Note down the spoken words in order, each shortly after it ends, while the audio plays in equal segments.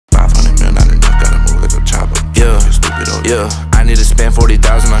Yeah, I need to spend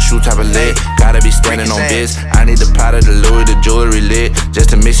 40,000 on shoe type of lit. Gotta be standing on biz. I need the powder, the Louis, the jewelry lit, just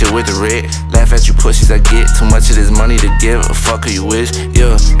to mix it with the red. Laugh at you pussies, I get too much of this money to give. A fuck who you wish.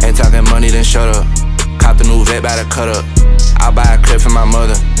 Yeah, ain't talking money, then shut up. Cop the new vet by the cut up. I'll buy a clip for my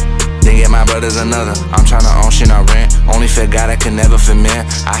mother, then get my brothers another. I'm tryna own shit, not rent. Only fit God I can never fit man.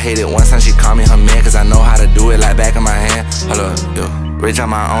 I hate it one time she call me her man, cause I know how to do it like back in my hand. Hold up, yeah. Rich on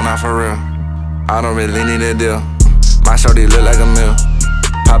my own, not for real. I don't really need a deal. My shorty look like a meal.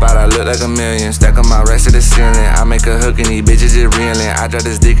 Pop out, I look like a million. Stack on my racks to the ceiling. I make a hook and these bitches just reeling. I drop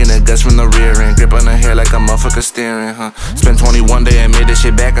this dick in the guts from the rear end. Grip on the hair like a motherfucker steering, Spend 21 days and made this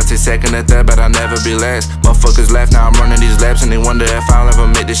shit back. I take second or third, but I'll never be last. Motherfuckers laugh, now I'm running these laps, and they wonder if I'll ever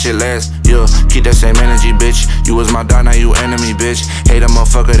make this shit last. Yeah, keep that same energy, bitch. You was my dog, now you enemy, bitch. Hate a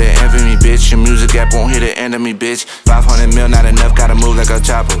motherfucker that envy me, bitch. Your music app won't hit the end of me, bitch. 500 mil, not enough, gotta move like a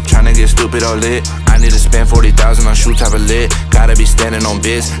Chapo. Tryna get stupid or lit. I need to spend 40,000 on shoe type of lit. Gotta be standing on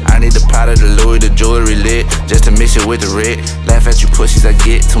biz. I need the powder, the Louis, the jewelry lit, just to mix it with the red. Laugh at you pussies, I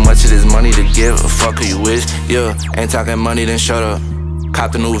get too much of this money to give. A fuck who you wish. Yeah, ain't talking money, then shut up.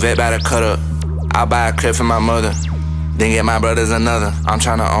 Cop the new vet by the cut up. I'll buy a clip for my mother, then get my brothers another. I'm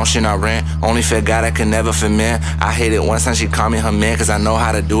tryna own shit, not rent. Only fit God I can never fit man. I hate it one time she call me her man, cause I know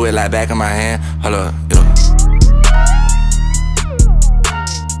how to do it like back in my hand. Hold up, yeah.